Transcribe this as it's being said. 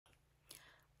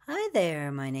Hi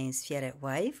there, my name's Fieret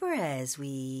Wife, or as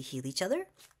we heal each other.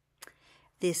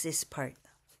 This is part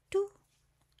 2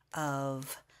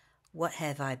 of What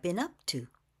Have I Been Up To?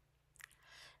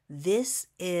 This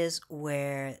is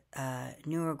where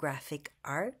neurographic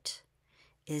art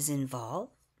is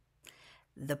involved.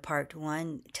 The part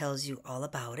 1 tells you all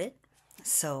about it.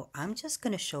 So I'm just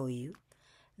going to show you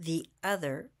the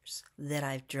others that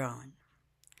I've drawn.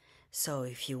 So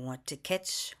if you want to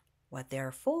catch what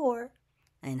they're for,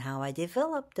 and how I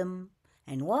developed them,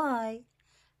 and why,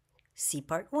 see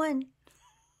part 1.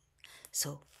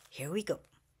 So here we go.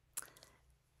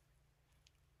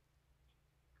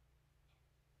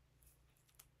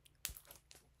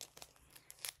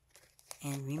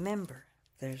 And remember,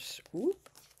 those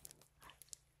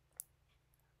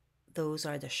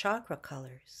are the chakra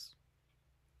colors.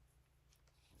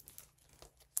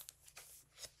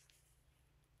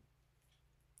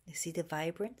 You see the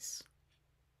vibrance?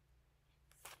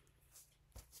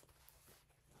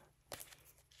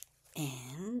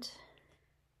 And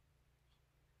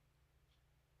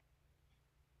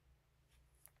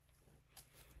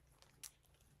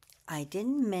I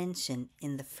didn't mention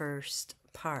in the first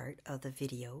part of the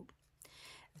video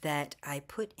that I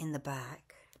put in the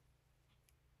back,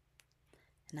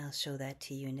 and I'll show that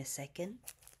to you in a second.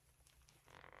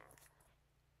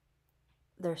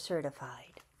 They're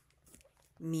certified,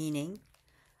 meaning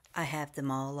I have them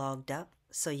all logged up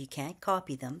so you can't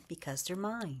copy them because they're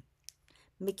mine.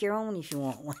 Make your own if you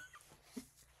want one.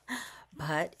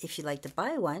 But if you'd like to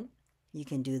buy one, you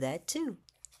can do that too.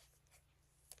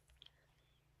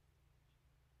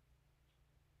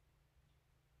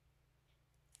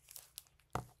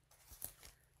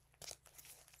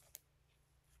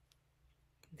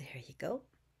 There you go.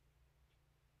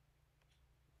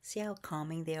 See how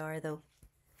calming they are though?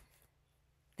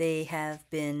 They have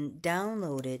been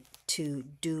downloaded to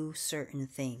do certain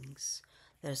things.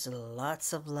 There's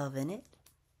lots of love in it.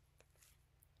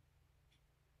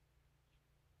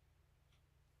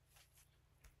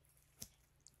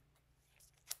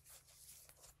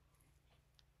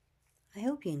 I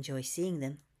hope you enjoy seeing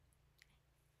them.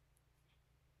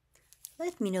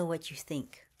 Let me know what you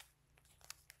think.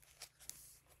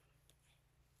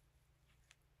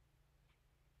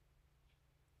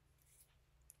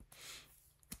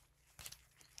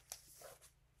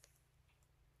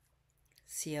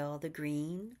 See all the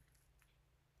green?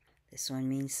 This one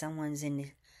means someone's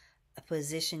in a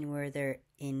position where they're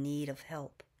in need of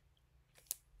help.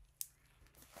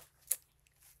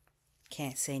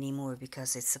 Can't say any more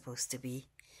because it's supposed to be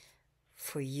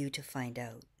for you to find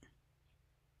out.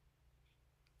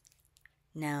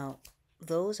 Now,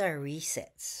 those are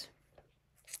resets.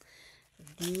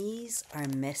 These are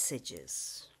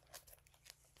messages.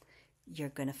 You're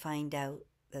going to find out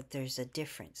that there's a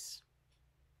difference.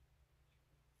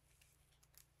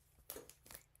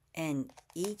 And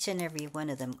each and every one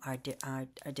of them are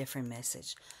a different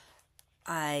message.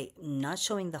 I'm not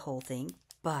showing the whole thing,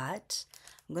 but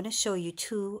I'm going to show you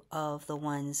 2 of the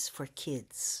ones for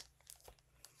kids.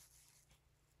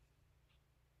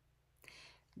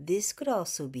 This could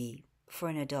also be for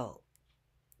an adult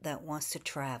that wants to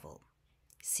travel.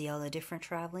 See all the different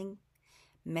traveling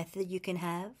method you can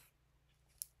have?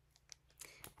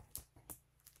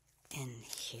 And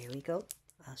here we go.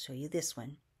 I'll show you this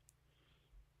one.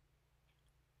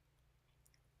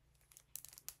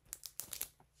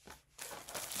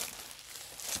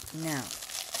 Now,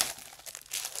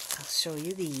 I'll show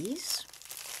you these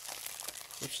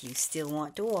if you still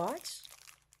want to watch.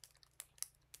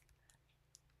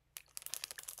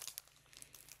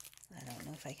 I don't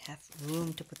know if I have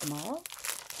room to put them all,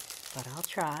 but I'll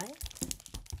try.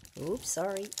 Oops,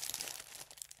 sorry.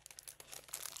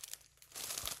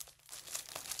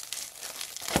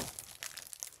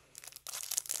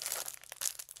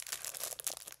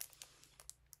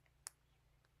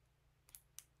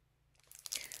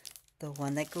 The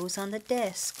one that goes on the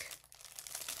desk,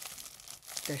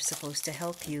 they're supposed to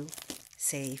help you,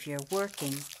 say if you're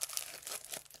working.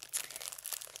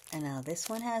 And now this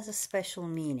one has a special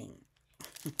meaning.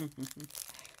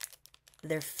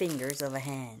 They're fingers of a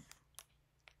hand.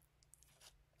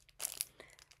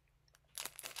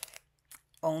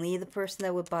 Only the person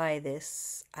that would buy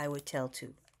this, I would tell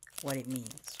to what it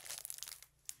means.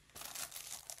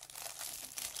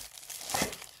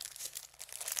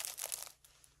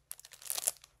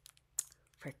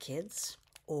 For kids,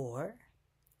 or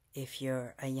if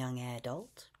you're a young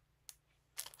adult,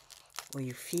 or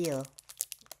you feel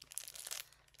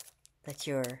that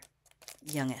you're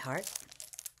young at heart.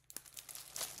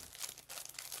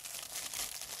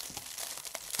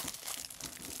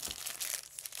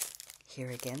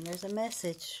 Here again, there's a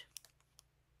message.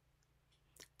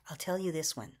 I'll tell you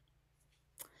this one.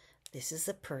 This is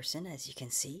a person, as you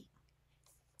can see.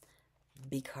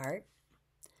 Big heart.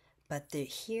 But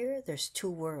here, there's two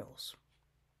worlds.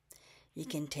 You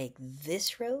can take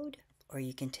this road or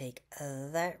you can take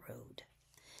that road,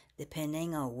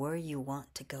 depending on where you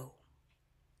want to go.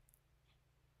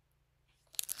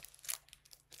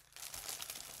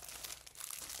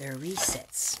 They're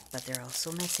resets, but they're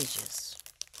also messages.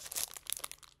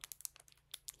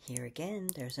 Here again,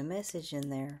 there's a message in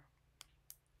there.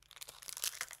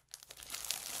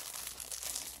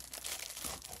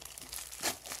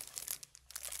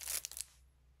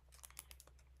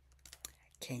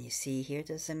 Can you see here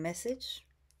there's a message?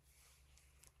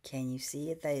 Can you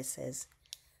see it that it says,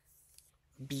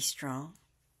 be strong?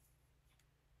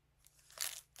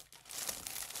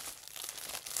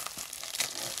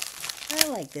 I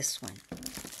like this one.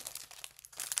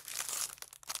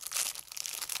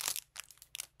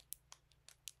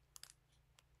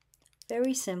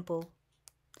 Very simple,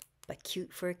 but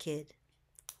cute for a kid.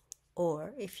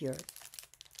 Or if you're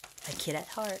a kid at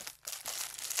heart.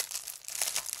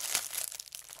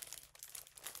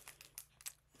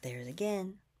 There's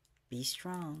again, be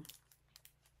strong.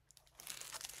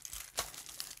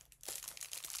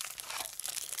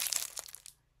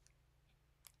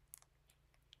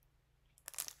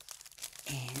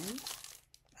 And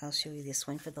I'll show you this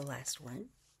one for the last one.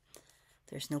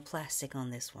 There's no plastic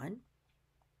on this one.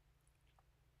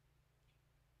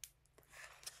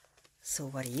 So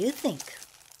what do you think?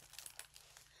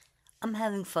 I'm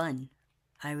having fun.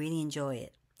 I really enjoy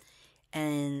it.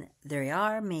 And they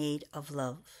are made of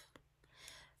love,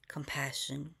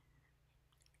 compassion,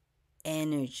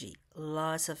 energy,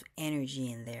 lots of energy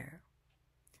in there.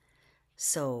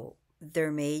 So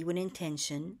they're made with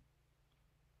intention.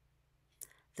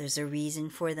 There's a reason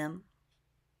for them.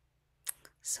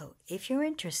 So if you're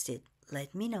interested,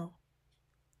 let me know.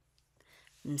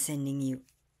 I'm sending you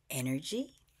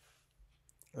energy,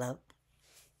 love,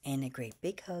 and a great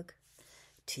big hug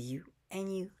to you.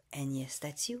 And yes,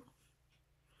 that's you.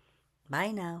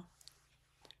 Bye now.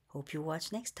 Hope you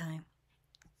watch next time.